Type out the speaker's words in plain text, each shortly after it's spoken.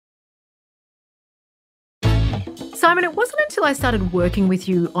Simon, it wasn't until I started working with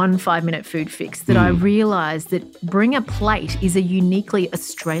you on 5 Minute Food Fix that I realised that bring a plate is a uniquely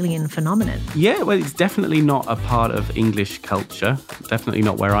Australian phenomenon. Yeah, well, it's definitely not a part of English culture. Definitely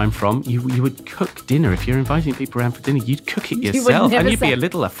not where I'm from. You would cook dinner. If you're inviting people around for dinner, you'd cook it yourself. And you'd be a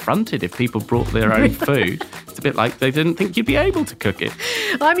little affronted if people brought their own food. It's a bit like they didn't think you'd be able to cook it.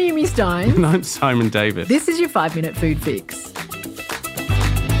 I'm Yumi Stein. And I'm Simon Davis. This is your 5 Minute Food Fix.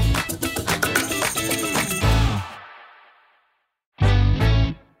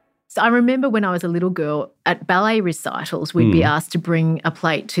 So I remember when I was a little girl at ballet recitals, we'd be asked to bring a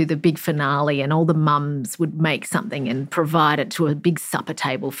plate to the big finale and all the mums would make something and provide it to a big supper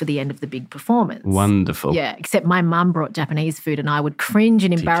table for the end of the big performance. Wonderful. Yeah, except my mum brought Japanese food and I would cringe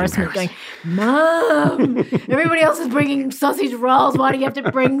in embarrassment going, Mum, everybody else is bringing sausage rolls. Why do you have to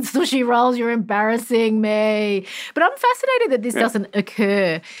bring sushi rolls? You're embarrassing me. But I'm fascinated that this doesn't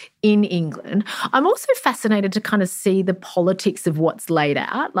occur in England. I'm also fascinated to kind of see the politics of what's laid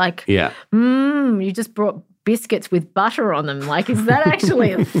out. Like, you just brought biscuits with butter on them. Like, is that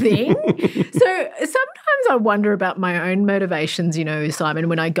actually a thing? So sometimes I wonder about my own motivations, you know, Simon,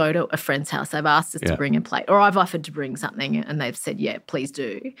 when I go to a friend's house, they've asked us to bring a plate or I've offered to bring something and they've said, yeah, please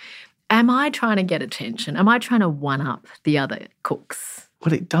do. Am I trying to get attention? Am I trying to one-up the other cooks?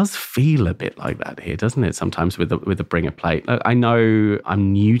 Well, it does feel a bit like that here, doesn't it? Sometimes with a bring a plate. I know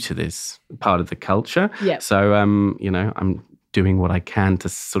I'm new to this part of the culture. Yeah. So, I'm doing what I can to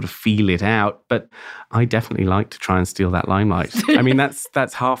sort of feel it out. But I definitely like to try and steal that limelight. I mean,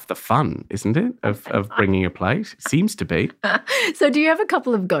 that's half the fun, isn't it, of bringing a plate? It seems to be. So do you have a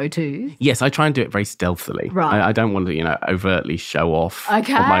couple of go-tos? Yes, I try and do it very stealthily. Right. I don't want to, overtly show off on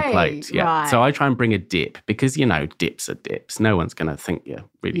my plate. Yeah. Right. So I try and bring a dip because, dips are dips. No one's going to think you're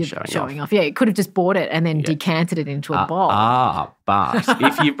really showing off. Yeah, you could have just bought it and then decanted it into a bowl. But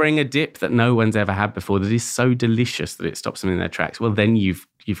if you bring a dip that no one's ever had before that is so delicious that it stops them in their tracks, well, then you've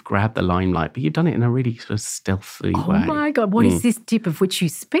grabbed the limelight, but you've done it in a really sort of stealthy way. Oh, my God. What is this dip of which you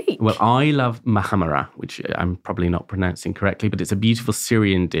speak? Well, I love mahamara, which I'm probably not pronouncing correctly, but it's a beautiful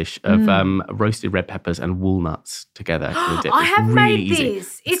Syrian dish of roasted red peppers and walnuts together. In a dip. I have really made easy.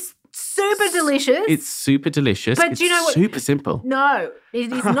 this. It's super delicious. It's super delicious. But it's do you know what? Super simple. No,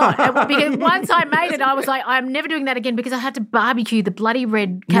 it is not. Because once I made it, I was like, I'm never doing that again because I had to barbecue the bloody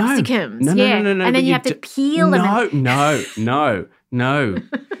red capsicums. No. And then you have to peel them. No.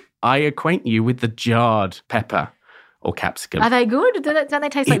 I acquaint you with the jarred pepper or capsicum. Are they good? Don't they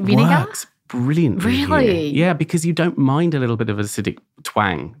taste like vinegar? It works brilliantly. Really? Here. Yeah, because you don't mind a little bit of acidic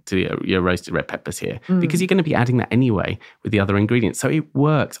twang to your roasted red peppers here because you're going to be adding that anyway with the other ingredients. So it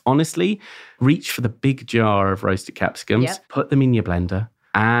works. Honestly, reach for the big jar of roasted capsicums, put them in your blender,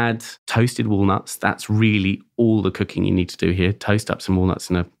 add toasted walnuts. That's really all the cooking you need to do here. Toast up some walnuts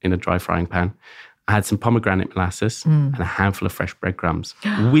in a dry frying pan. Add some pomegranate molasses and a handful of fresh breadcrumbs.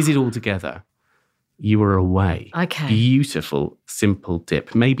 Whiz it all together. You are away. Okay. Beautiful, simple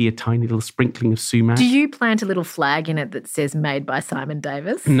dip. Maybe a tiny little sprinkling of sumac. Do you plant a little flag in it that says made by Simon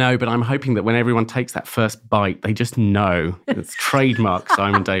Davis? No, but I'm hoping that when everyone takes that first bite, they just know it's trademark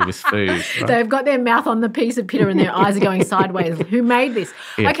Simon Davis food. Right? They've got their mouth on the piece of pita and their eyes are going sideways. Who made this?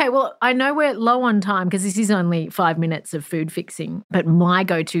 Yeah. Okay, well, I know we're low on time because this is only 5 minutes of food fixing, but my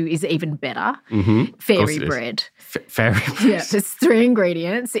go-to is even better. Fairy bread. Fairy bread. Yeah, there's 3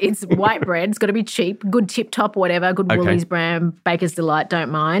 ingredients. It's white bread. It's got to be cheap. Good Tip Top, whatever, good Woolies brand, Baker's Delight,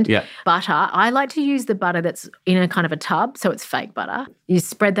 don't mind. Yeah. Butter. I like to use the butter that's in a kind of a tub, so it's fake butter. You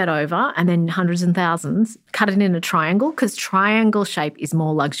spread that over and then hundreds and thousands, cut it in a triangle because triangle shape is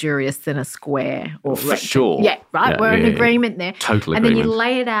more luxurious than a square. Or For sure. Yeah, right? We're in agreement there. Total and agreement. then you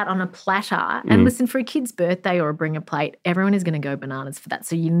lay it out on a platter and listen, for a kid's birthday or a bring a plate, everyone is going to go bananas for that.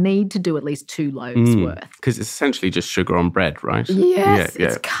 So you need to do at least 2 loaves worth. Because it's essentially just sugar on bread, right? Yes,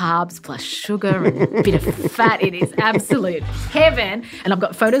 it's carbs plus sugar and a bit of fat. It is absolute heaven. And I've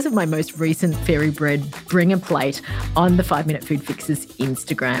got photos of my most recent fairy bread bring a plate on the 5 Minute Food Fix's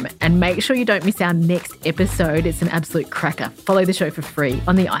Instagram. And make sure you don't miss our next episode. It's an absolute cracker. Follow the show for free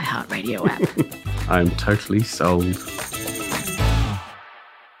on the iHeartRadio app. I'm totally sold.